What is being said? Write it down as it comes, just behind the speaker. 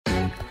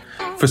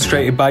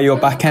Frustrated by your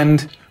back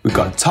end? We've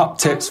got top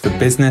tips for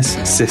business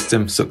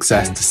system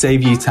success to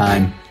save you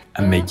time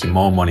and make you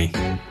more money.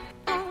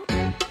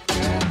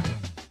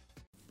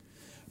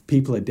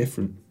 People are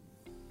different.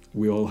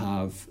 We all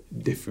have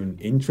different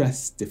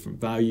interests,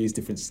 different values,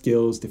 different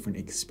skills, different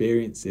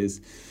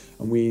experiences,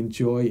 and we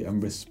enjoy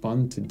and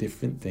respond to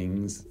different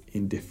things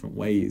in different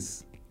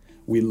ways.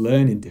 We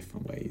learn in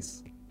different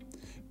ways.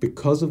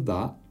 Because of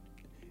that,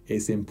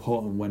 it's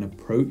important when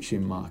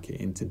approaching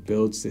marketing to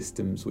build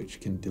systems which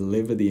can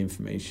deliver the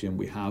information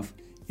we have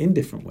in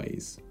different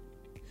ways.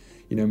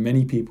 You know,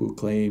 many people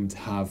claim to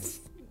have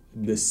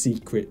the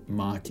secret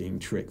marketing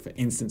trick for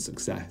instant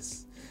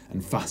success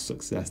and fast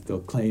success.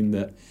 They'll claim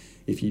that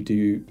if you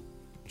do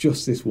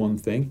just this one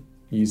thing,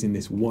 using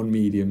this one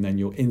medium, then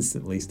you'll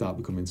instantly start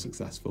becoming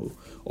successful.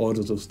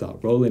 Orders will start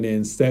rolling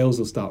in, sales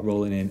will start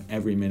rolling in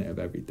every minute of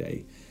every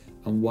day.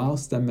 And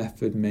whilst their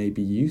method may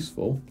be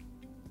useful,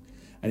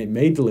 and it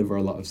may deliver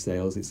a lot of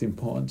sales, it's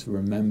important to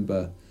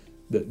remember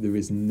that there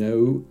is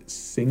no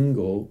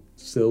single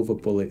silver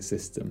bullet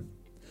system.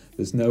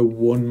 There's no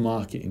one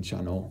marketing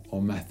channel or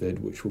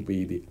method which will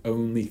be the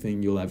only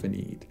thing you'll ever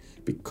need,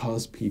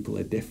 because people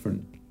are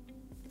different.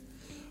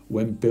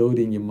 When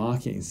building your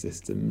marketing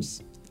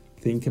systems,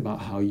 think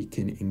about how you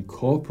can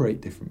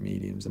incorporate different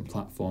mediums and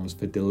platforms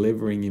for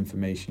delivering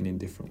information in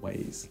different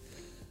ways.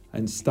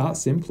 And start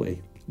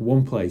simply,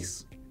 one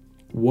place,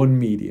 one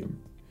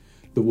medium,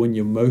 the one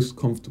you're most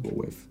comfortable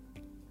with.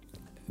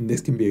 And this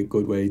can be a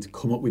good way to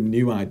come up with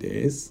new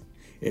ideas.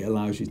 It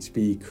allows you to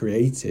be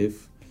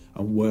creative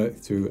and work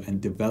through and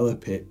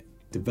develop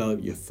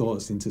your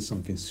thoughts into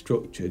something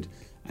structured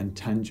and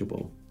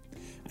tangible.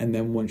 And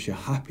then once you're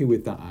happy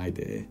with that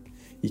idea,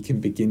 you can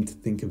begin to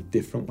think of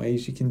different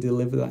ways you can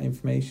deliver that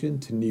information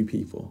to new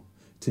people,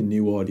 to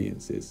new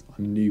audiences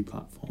on new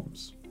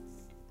platforms.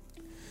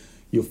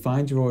 You'll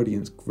find your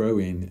audience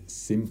growing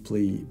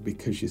simply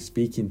because you're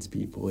speaking to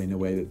people in a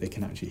way that they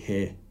can actually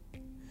hear,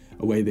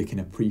 a way they can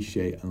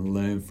appreciate and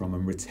learn from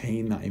and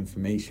retain that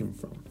information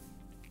from.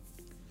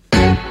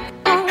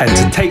 Head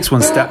to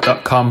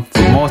takesonestep.com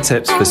for more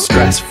tips for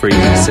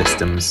stress-free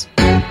systems.